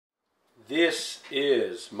This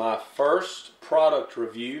is my first product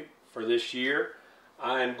review for this year.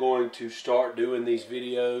 I am going to start doing these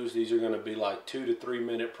videos. These are going to be like 2 to 3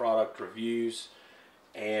 minute product reviews,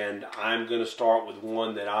 and I'm going to start with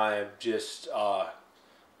one that I have just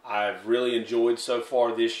I've really enjoyed so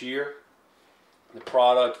far this year. The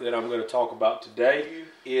product that I'm going to talk about today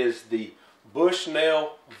is the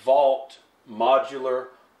Bushnell Vault Modular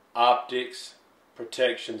Optics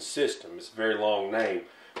Protection System. It's a very long name,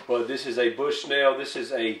 but this is a Bushnell. This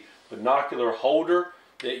is a binocular holder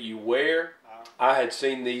that you wear. I had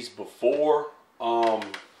seen these before. I'll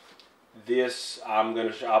put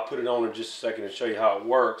it on in just a second and show you how it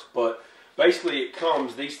works. But basically, it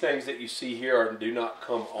comes. These things that you see here do not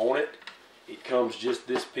come on it. It comes just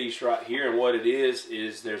this piece right here, and what it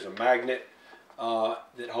is there's a magnet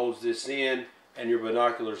that holds this in, and your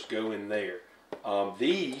binoculars go in there.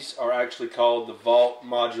 These are actually called the Vault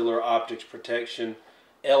Modular Optics Protection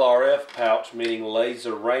LRF pouch, meaning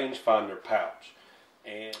laser rangefinder pouch.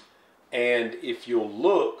 And if you'll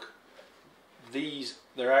look,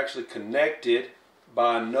 they're actually connected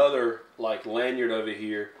by another like lanyard over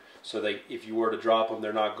here, so if you were to drop them,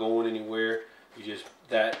 they're not going anywhere. You just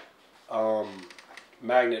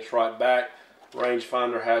magnet's right back.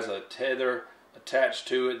 Rangefinder has a tether attached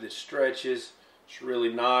to it that stretches. It's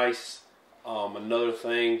really nice. Another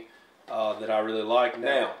thing that I really like.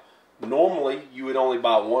 Now, normally you would only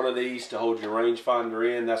buy one of these to hold your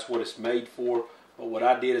rangefinder in. That's what it's made for. But what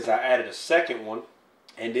I did is I added a second one,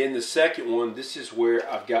 and in the second one, this is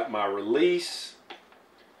where I've got my release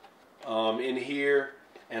in here,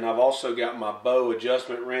 and I've also got my bow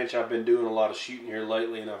adjustment wrench. I've been doing a lot of shooting here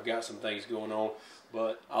lately, and I've got some things going on.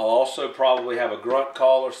 But I'll also probably have a grunt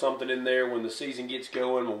call or something in there when the season gets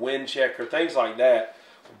going, a wind checker, things like that.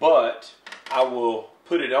 But I will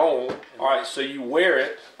put it on. Alright, so you wear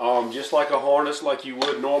it just like a harness, like you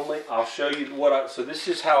would normally. I'll show you so this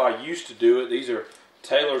is how I used to do it. These are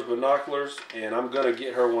Taylor's binoculars, and I'm going to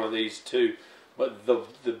get her one of these too. But the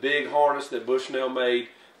big harness that Bushnell made,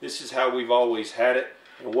 this is how we've always had it.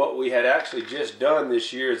 And what we had actually just done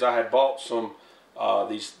this year is I had bought some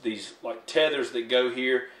these like tethers that go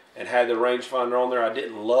here and had the rangefinder on there. I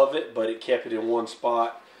didn't love it, but it kept it in one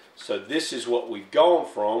spot. So this is what we've gone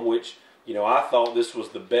from, which, you know, I thought this was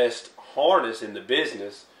the best harness in the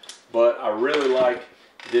business, but I really like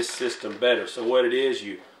this system better. So what it is,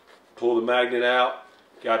 you pull the magnet out,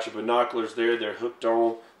 got your binoculars there, they're hooked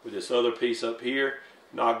on with this other piece up here,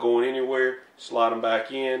 not going anywhere, slide them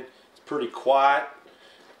back in. It's pretty quiet.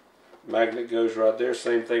 Magnet goes right there.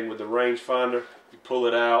 Same thing with the rangefinder. You pull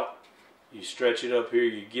it out, you stretch it up here,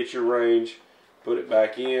 you get your range, put it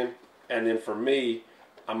back in, and then for me,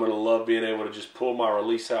 I'm going to love being able to just pull my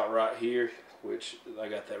release out right here, which I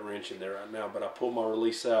got that wrench in there right now, but I pull my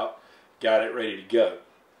release out, got it ready to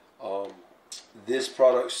go. This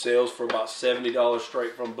product sells for about $70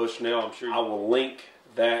 straight from Bushnell. I'm sure I will link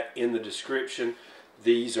that in the description.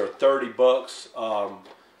 These are 30 bucks. I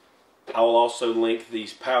will also link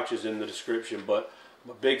these pouches in the description, but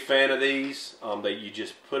I'm a big fan of these. You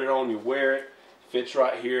just put it on, you wear it, fits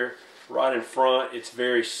right here, right in front. It's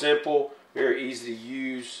very simple, very easy to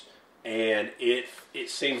use, and it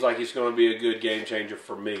seems like it's going to be a good game changer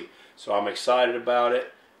for me. So I'm excited about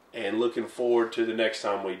it and looking forward to the next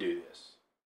time we do this.